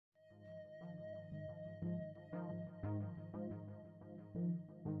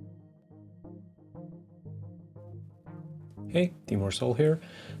Hey, Timur Soul here.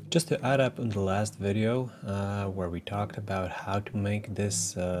 Just to add up on the last video where we talked about how to make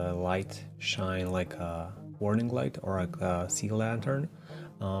this light shine like a warning light or like a sea lantern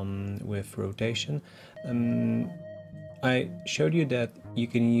with rotation. I showed you that you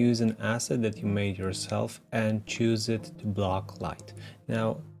can use an asset that you made yourself and choose it to block light.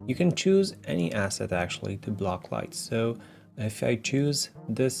 Now, you can choose any asset actually to block light. So if I choose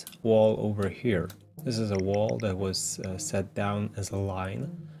this wall over here, this is a wall that was set down as a line.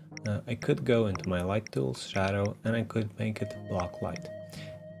 I could go into my light tools, shadow, and I could make it block light.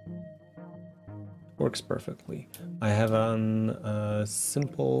 Works perfectly. I have a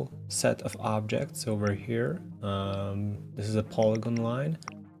simple set of objects over here. This is a polygon line.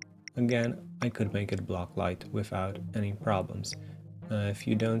 Again, I could make it block light without any problems. If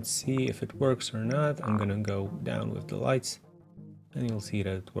you don't see if it works or not, I'm gonna go down with the lights and you'll see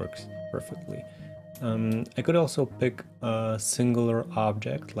that it works perfectly. I could also pick a singular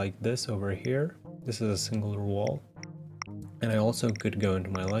object like this over here. This is a singular wall. And I also could go into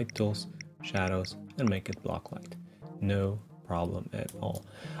my light tools, shadows, and make it block light. No problem at all.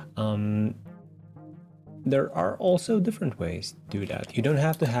 There are also different ways to do that. You don't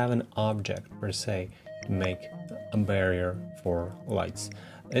have to have an object per se to make a barrier for lights.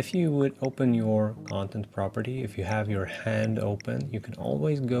 If you would open your content property, if you have your hand open, you can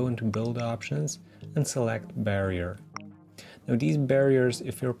always go into build options and select barrier. Now these barriers,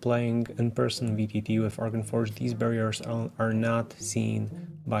 if you're playing in-person VTT with Arkenforge, these barriers are not seen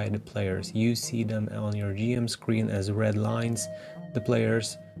by the players. You see them on your GM screen as red lines. The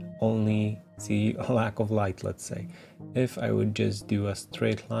players only see a lack of light, let's say. If I would just do a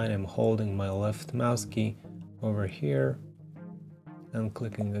straight line, I'm holding my left mouse key over here and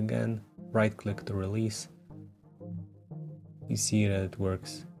clicking again, right click to release. You see that it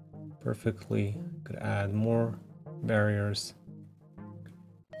works perfectly. Could add more barriers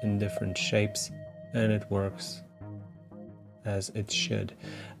in different shapes and it works as it should.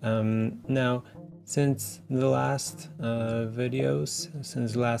 Now, since the last couple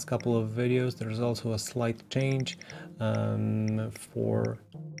of videos, there's also a slight change for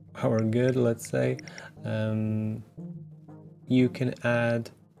our good, let's say. You can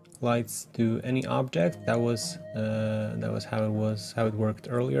add lights to any object. That was how it worked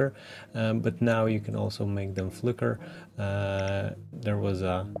earlier, but now you can also make them flicker. There was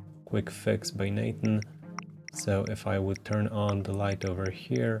a quick fix by Nathan, so if I would turn on the light over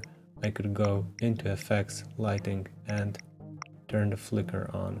here, I could go into effects, lighting, and turn the flicker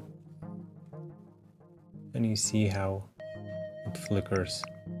on, and you see how it flickers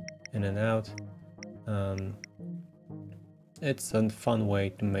in and out. It's a fun way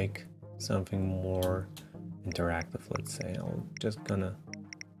to make something more interactive, let's say. I'm just gonna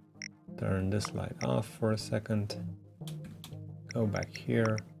turn this light off for a second, go back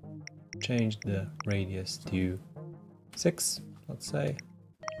here, change the radius to 6, let's say.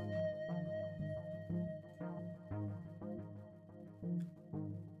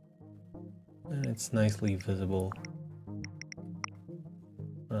 And it's nicely visible,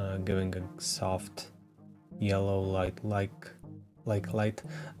 giving a soft yellow light like light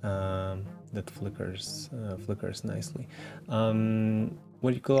that flickers nicely.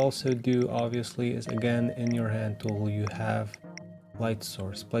 What you could also do, obviously, is again in your hand tool you have light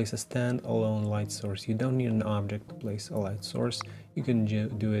source. Place a standalone light source. You don't need an object to place a light source. You can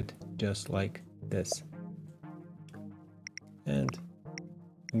do it just like this. And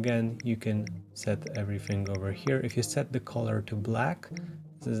again, you can set everything over here. If you set the color to black,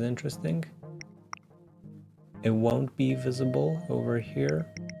 this is interesting. It won't be visible over here,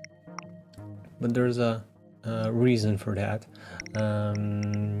 but there's a reason for that.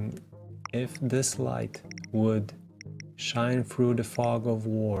 If this light would shine through the fog of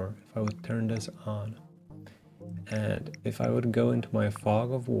war, if I would turn this on, and if I would go into my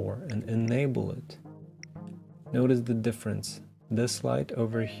fog of war and enable it, notice the difference. This light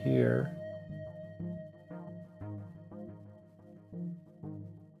over here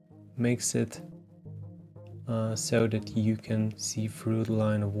makes it so that you can see through the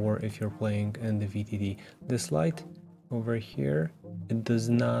line of war if you're playing in the VTT. This light over here, it does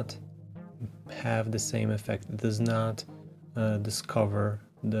not have the same effect. It does not discover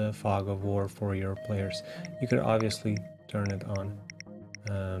the fog of war for your players. You could obviously turn it on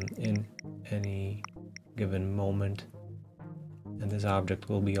in any given moment, and this object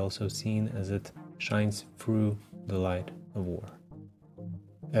will be also seen as it shines through the light of war.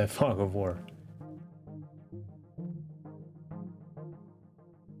 Fog of war,